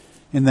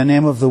In the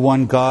name of the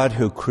one God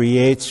who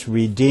creates,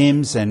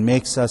 redeems, and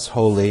makes us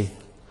holy.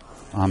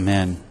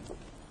 Amen.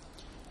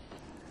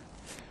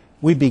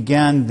 We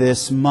began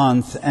this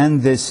month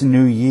and this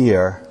new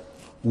year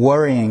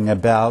worrying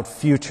about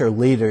future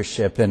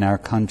leadership in our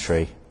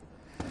country,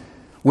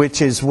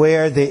 which is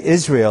where the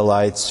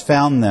Israelites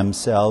found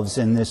themselves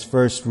in this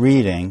first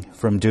reading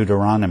from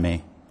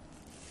Deuteronomy.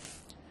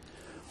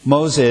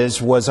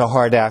 Moses was a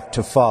hard act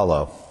to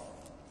follow.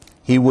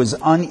 He was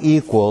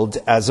unequaled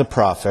as a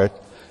prophet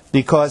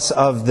because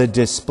of the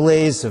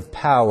displays of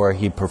power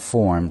he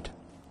performed,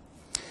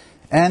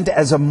 and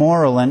as a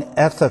moral and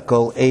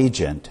ethical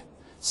agent,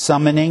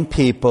 summoning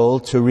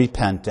people to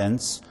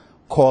repentance,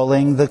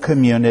 calling the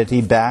community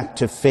back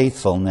to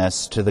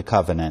faithfulness to the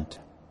covenant.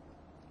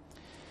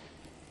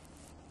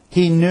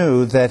 He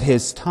knew that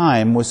his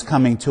time was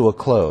coming to a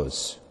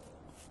close.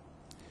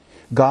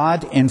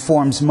 God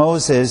informs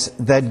Moses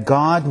that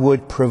God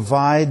would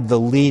provide the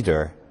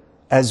leader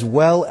as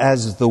well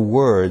as the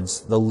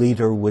words the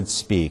leader would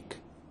speak.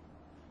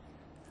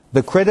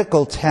 The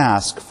critical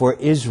task for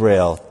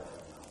Israel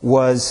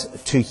was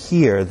to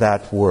hear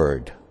that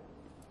word.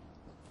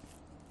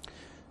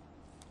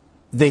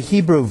 The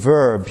Hebrew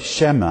verb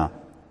shema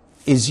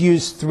is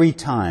used 3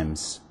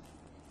 times,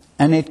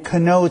 and it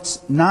connotes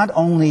not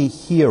only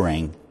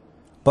hearing,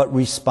 but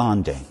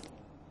responding,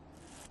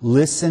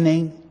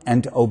 listening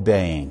and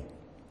obeying.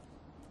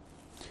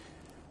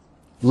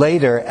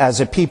 Later, as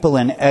a people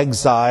in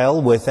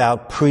exile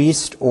without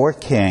priest or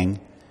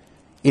king,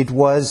 it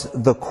was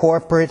the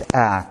corporate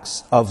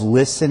acts of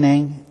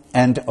listening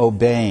and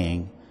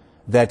obeying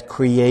that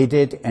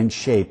created and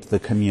shaped the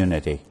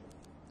community.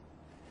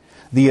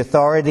 The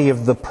authority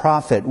of the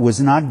prophet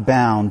was not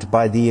bound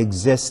by the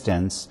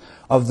existence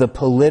of the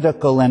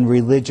political and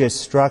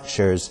religious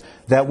structures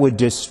that were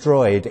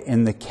destroyed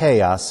in the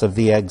chaos of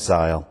the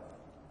exile.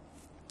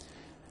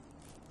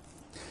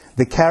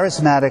 The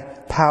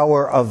charismatic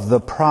power of the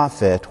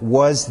prophet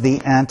was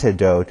the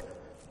antidote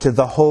to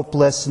the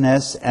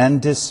hopelessness and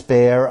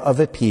despair of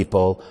a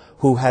people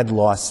who had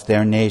lost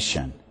their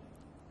nation.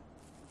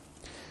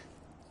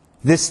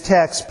 This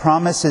text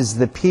promises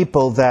the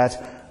people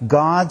that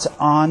God's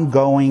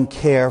ongoing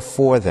care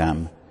for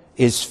them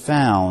is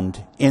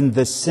found in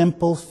the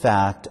simple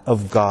fact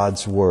of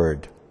God's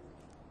word.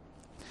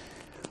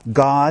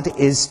 God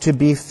is to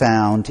be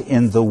found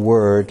in the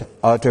word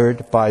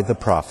uttered by the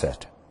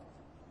prophet.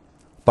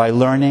 By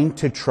learning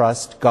to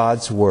trust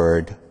God's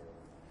word,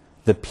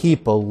 the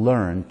people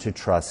learn to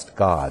trust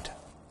God.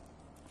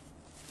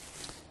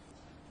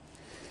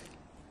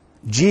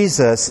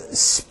 Jesus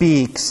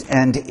speaks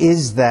and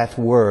is that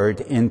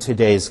word in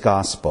today's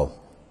gospel.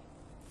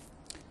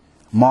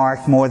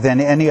 Mark, more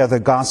than any other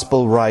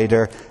gospel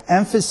writer,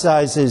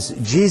 emphasizes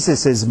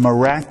Jesus'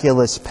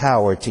 miraculous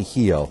power to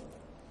heal.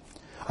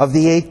 Of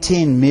the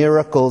 18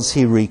 miracles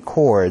he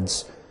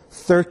records,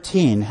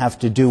 13 have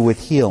to do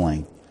with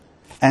healing,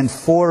 and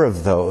 4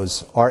 of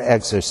those are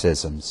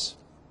exorcisms.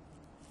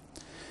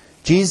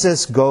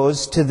 Jesus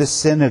goes to the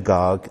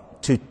synagogue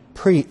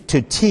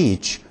to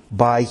teach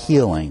by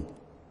healing.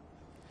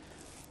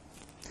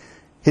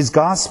 His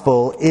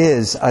gospel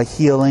is a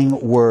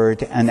healing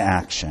word and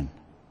action.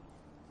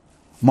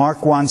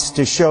 Mark wants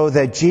to show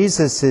that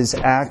Jesus'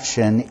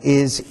 action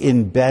is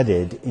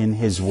embedded in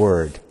his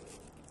word.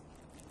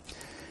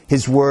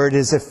 His word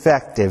is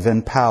effective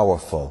and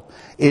powerful.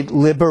 It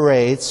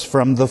liberates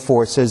from the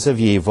forces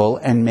of evil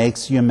and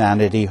makes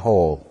humanity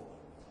whole.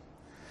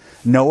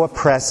 No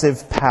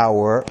oppressive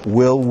power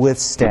will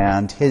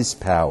withstand his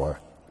power.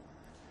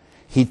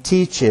 He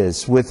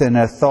teaches with an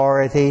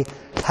authority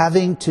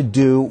having to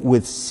do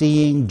with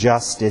seeing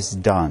justice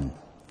done.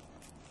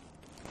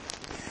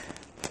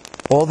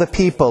 All the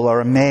people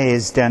are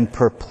amazed and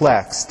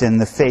perplexed in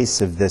the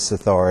face of this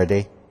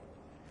authority.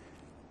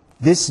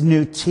 This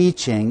new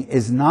teaching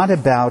is not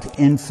about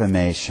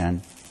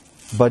information,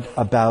 but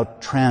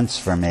about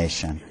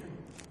transformation.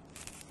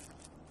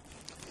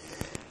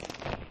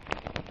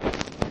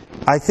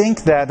 I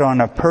think that on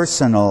a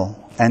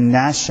personal and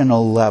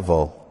national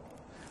level,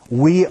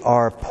 we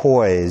are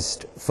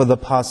poised for the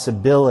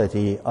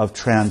possibility of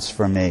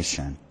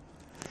transformation,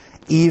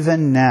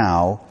 even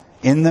now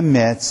in the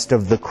midst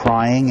of the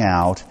crying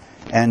out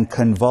and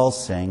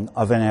convulsing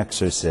of an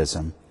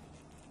exorcism.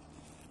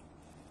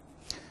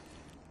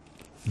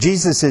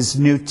 Jesus'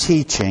 new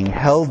teaching,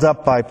 held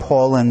up by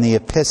Paul in the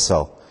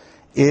epistle,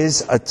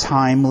 is a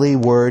timely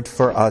word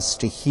for us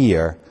to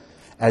hear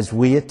as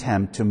we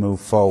attempt to move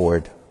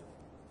forward.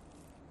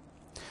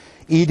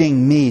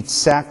 Eating meat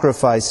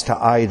sacrificed to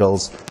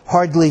idols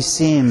hardly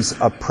seems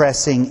a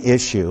pressing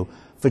issue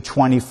for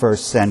 21st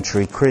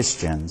century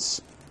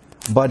Christians,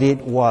 but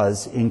it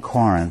was in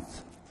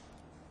Corinth.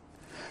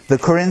 The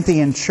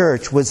Corinthian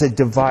church was a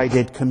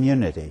divided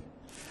community.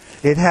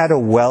 It had a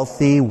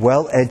wealthy,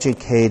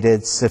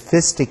 well-educated,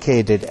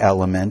 sophisticated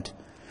element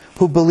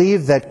who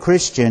believed that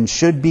Christians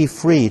should be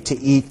free to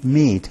eat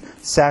meat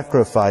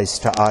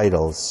sacrificed to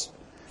idols,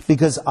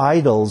 because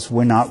idols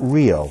were not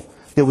real.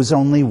 There was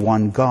only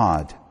one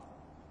God.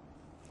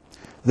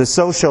 The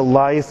social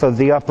life of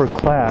the upper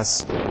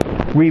class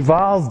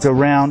revolved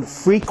around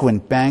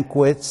frequent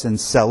banquets and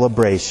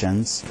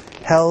celebrations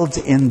held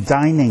in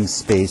dining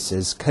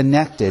spaces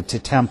connected to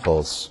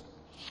temples.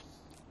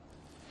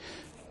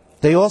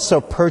 They also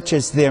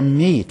purchased their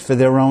meat for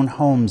their own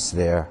homes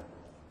there.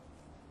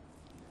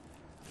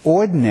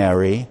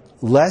 Ordinary,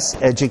 less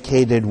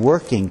educated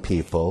working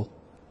people,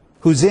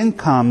 whose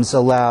incomes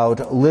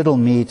allowed little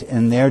meat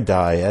in their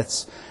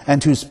diets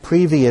and whose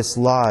previous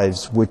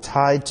lives were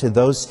tied to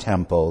those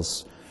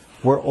temples,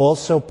 were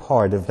also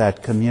part of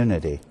that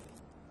community.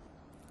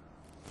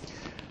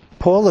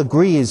 Paul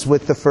agrees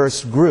with the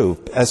first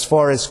group as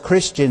far as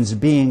Christians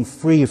being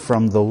free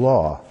from the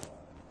law,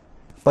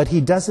 but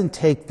he doesn't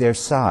take their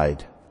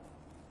side.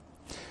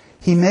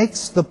 He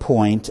makes the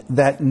point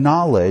that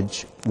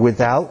knowledge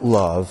without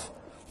love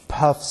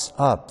puffs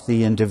up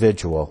the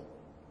individual,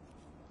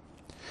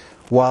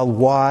 while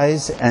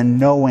wise and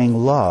knowing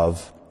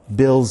love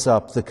builds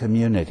up the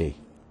community.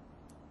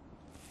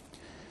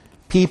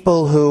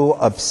 People who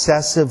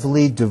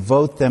obsessively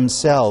devote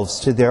themselves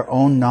to their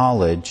own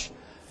knowledge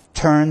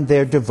turn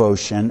their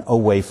devotion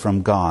away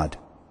from God,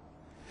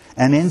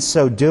 and in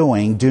so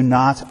doing do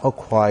not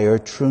acquire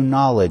true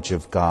knowledge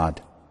of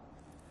God.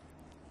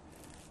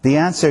 The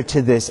answer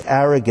to this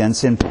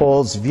arrogance, in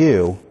Paul's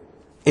view,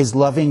 is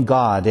loving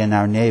God and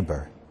our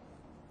neighbor.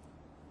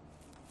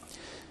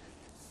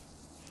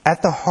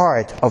 At the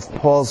heart of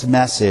Paul's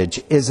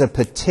message is a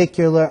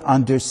particular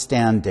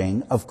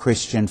understanding of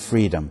Christian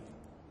freedom.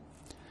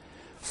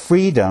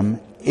 Freedom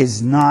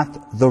is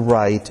not the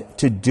right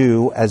to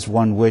do as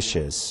one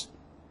wishes.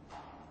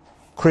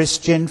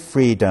 Christian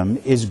freedom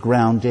is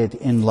grounded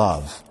in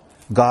love,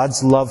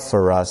 God's love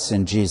for us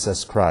in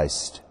Jesus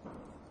Christ.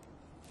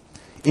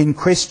 In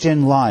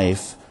Christian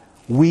life,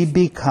 we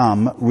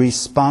become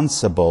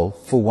responsible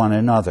for one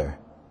another.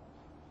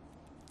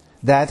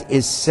 That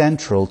is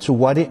central to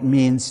what it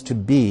means to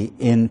be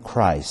in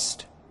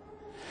Christ.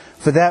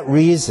 For that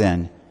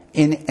reason,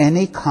 in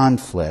any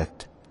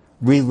conflict,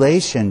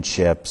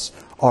 relationships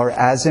are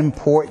as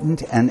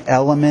important an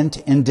element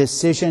in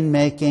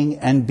decision-making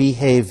and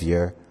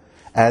behavior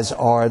as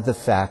are the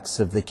facts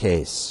of the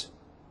case.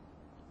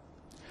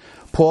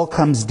 Paul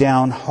comes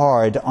down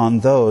hard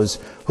on those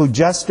who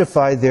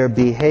justify their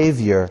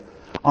behavior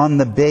on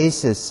the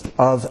basis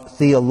of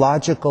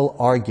theological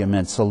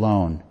arguments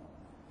alone,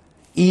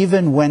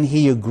 even when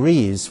he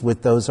agrees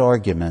with those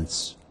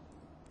arguments.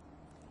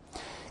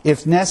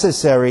 If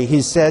necessary,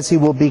 he says he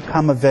will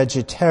become a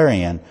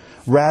vegetarian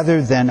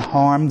rather than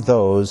harm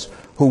those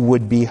who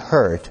would be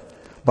hurt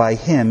by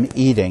him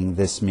eating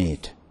this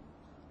meat.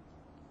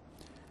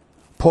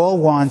 Paul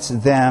wants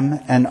them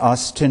and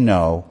us to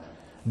know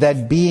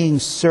that being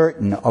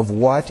certain of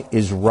what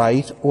is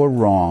right or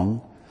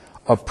wrong,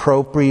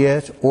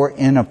 appropriate or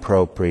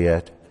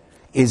inappropriate,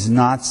 is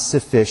not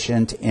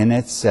sufficient in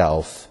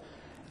itself,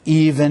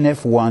 even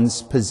if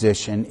one's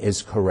position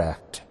is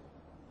correct.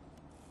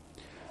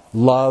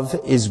 Love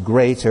is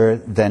greater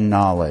than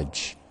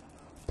knowledge,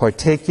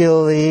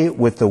 particularly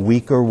with the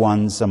weaker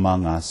ones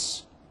among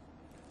us.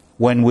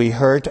 When we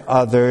hurt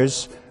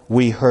others,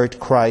 we hurt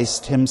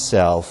Christ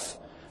himself,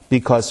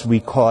 because we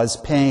cause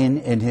pain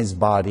in his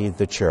body,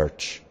 the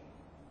church.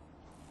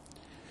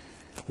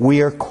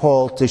 We are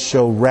called to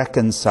show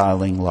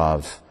reconciling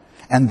love,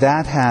 and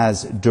that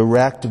has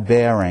direct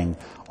bearing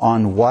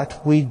on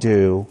what we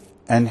do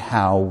and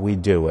how we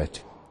do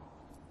it.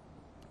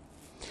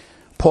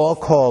 Paul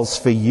calls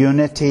for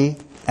unity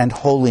and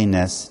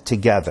holiness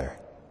together.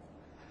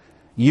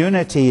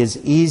 Unity is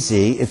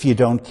easy if you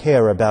don't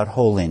care about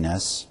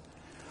holiness.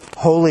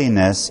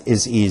 Holiness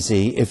is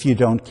easy if you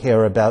don't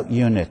care about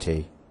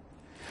unity.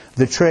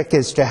 The trick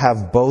is to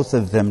have both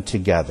of them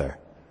together.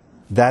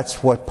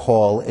 That's what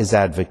Paul is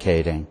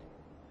advocating.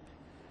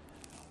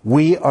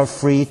 We are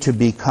free to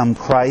become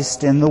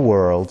Christ in the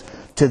world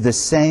to the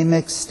same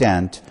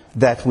extent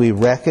that we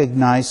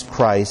recognize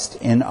Christ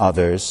in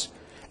others,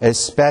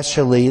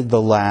 especially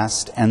the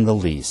last and the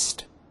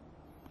least.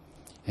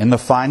 In the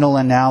final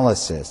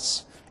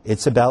analysis,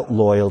 it's about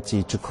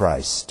loyalty to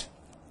Christ.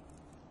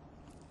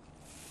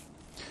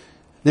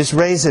 This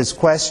raises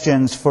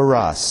questions for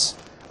us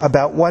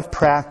about what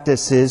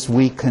practices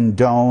we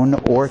condone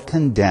or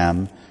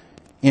condemn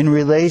in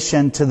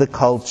relation to the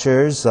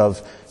cultures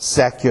of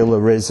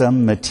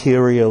secularism,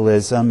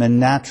 materialism, and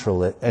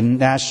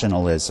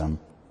nationalism.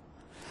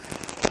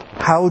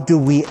 How do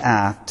we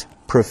act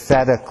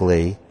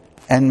prophetically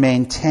and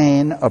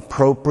maintain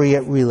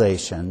appropriate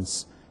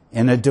relations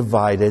in a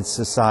divided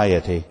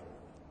society?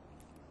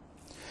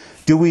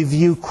 Do we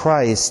view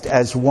Christ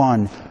as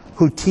one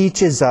who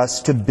teaches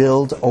us to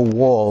build a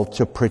wall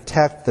to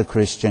protect the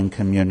Christian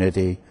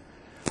community,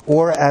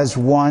 or as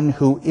one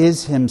who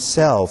is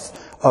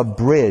himself a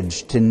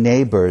bridge to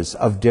neighbors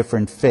of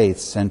different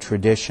faiths and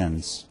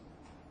traditions?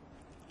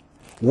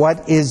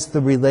 What is the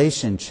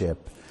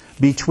relationship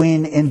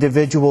between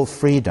individual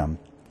freedom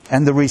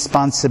and the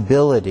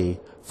responsibility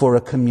for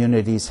a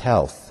community's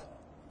health?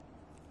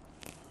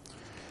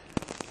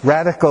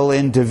 Radical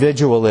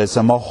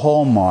individualism, a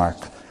hallmark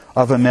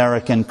of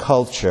American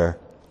culture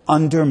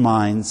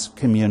undermines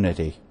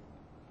community.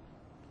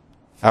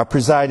 Our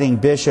presiding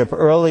bishop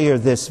earlier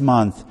this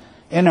month,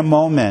 in a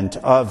moment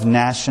of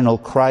national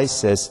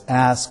crisis,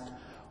 asked,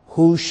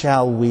 "Who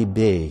shall we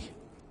be?"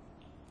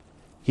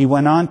 He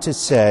went on to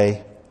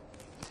say,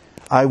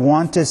 "I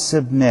want to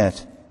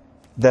submit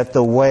that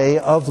the way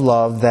of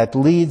love that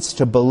leads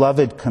to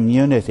beloved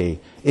community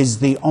is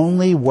the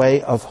only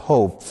way of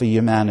hope for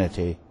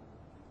humanity.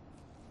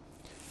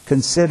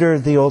 Consider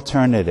the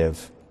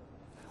alternative.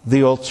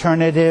 The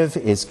alternative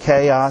is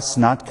chaos,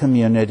 not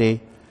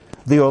community.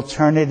 The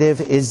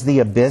alternative is the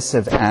abyss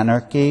of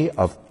anarchy,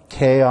 of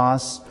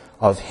chaos,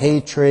 of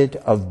hatred,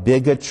 of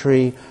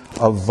bigotry,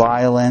 of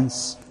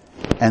violence,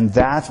 and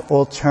that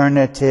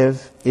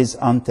alternative is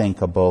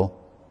unthinkable.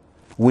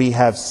 We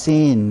have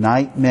seen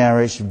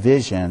nightmarish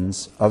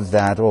visions of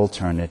that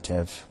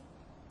alternative."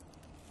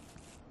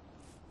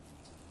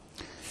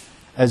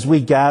 As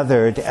we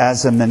gathered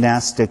as a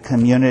monastic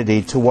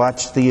community to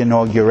watch the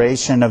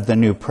inauguration of the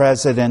new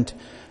president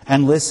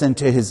and listen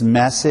to his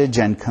message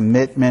and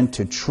commitment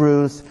to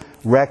truth,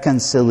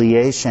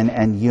 reconciliation,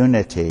 and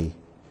unity,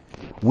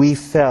 we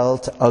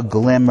felt a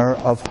glimmer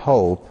of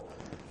hope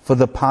for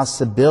the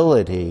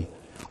possibility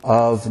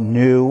of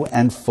new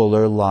and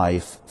fuller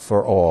life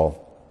for all.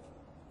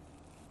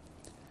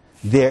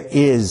 There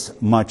is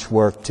much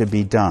work to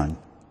be done.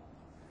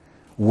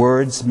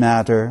 Words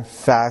matter,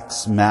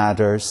 facts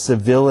matter,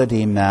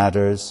 civility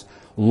matters,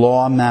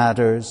 law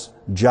matters,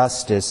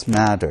 justice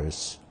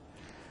matters.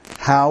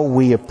 How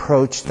we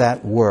approach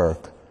that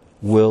work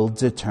will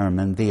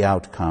determine the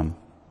outcome.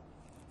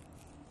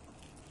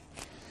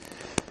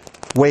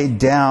 Weighed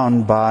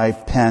down by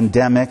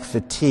pandemic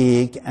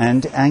fatigue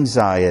and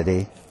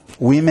anxiety,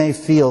 we may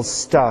feel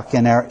stuck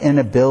in our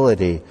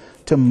inability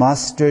to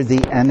muster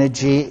the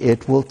energy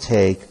it will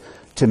take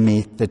to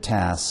meet the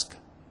task.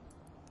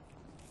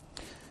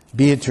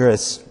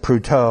 Beatrice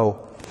Proutot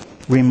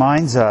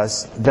reminds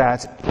us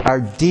that our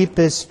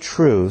deepest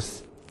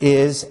truth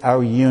is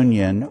our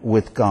union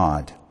with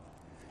God.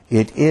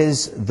 It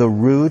is the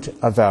root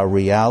of our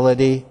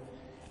reality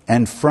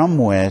and from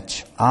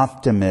which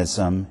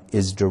optimism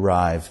is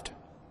derived.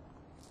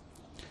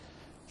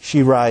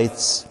 She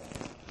writes,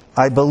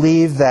 "I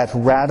believe that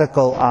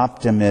radical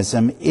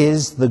optimism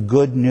is the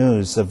good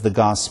news of the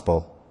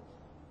gospel,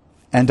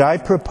 and I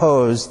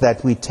propose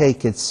that we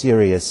take it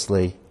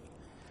seriously.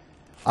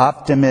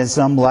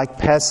 Optimism, like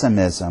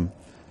pessimism,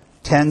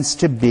 tends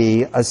to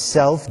be a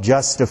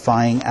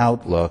self-justifying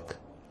outlook.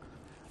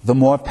 The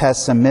more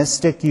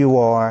pessimistic you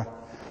are,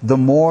 the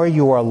more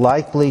you are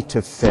likely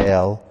to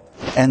fail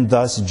and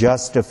thus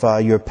justify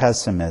your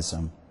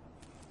pessimism.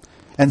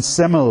 And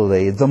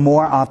similarly, the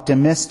more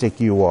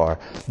optimistic you are,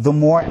 the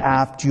more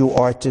apt you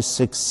are to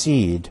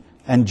succeed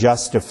and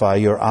justify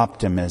your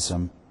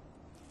optimism.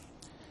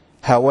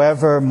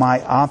 However,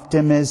 my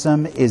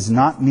optimism is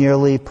not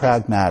merely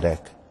pragmatic.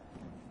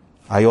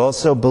 I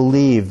also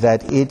believe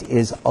that it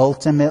is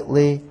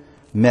ultimately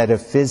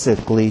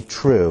metaphysically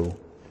true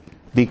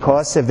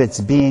because of its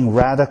being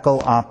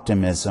radical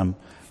optimism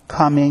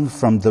coming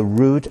from the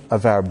root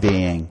of our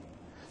being,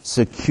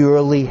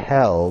 securely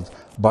held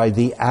by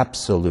the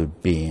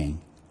absolute being."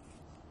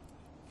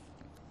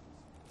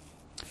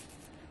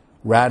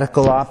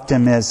 Radical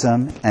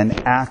optimism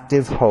and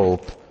active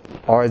hope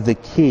are the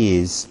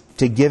keys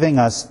to giving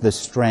us the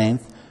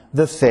strength,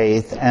 the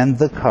faith, and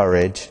the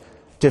courage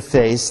to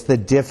face the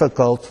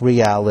difficult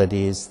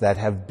realities that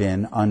have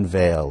been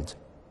unveiled.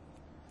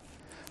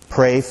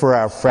 Pray for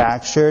our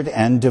fractured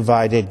and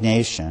divided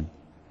nation.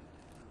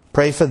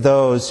 Pray for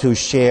those who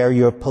share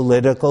your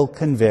political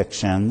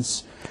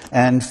convictions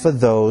and for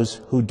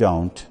those who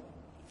don't.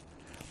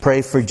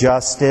 Pray for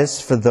justice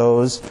for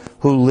those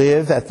who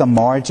live at the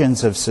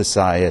margins of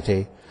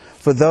society,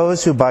 for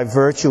those who by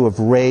virtue of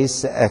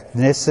race,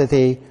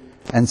 ethnicity,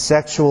 and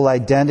sexual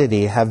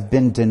identity have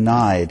been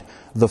denied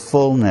the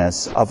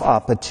fullness of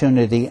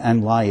opportunity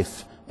and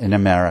life in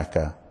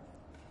America.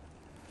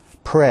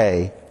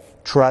 Pray,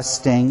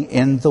 trusting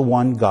in the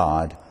one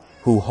God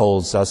who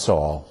holds us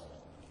all.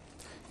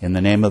 In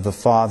the name of the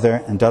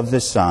Father, and of the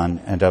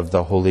Son, and of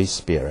the Holy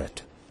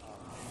Spirit.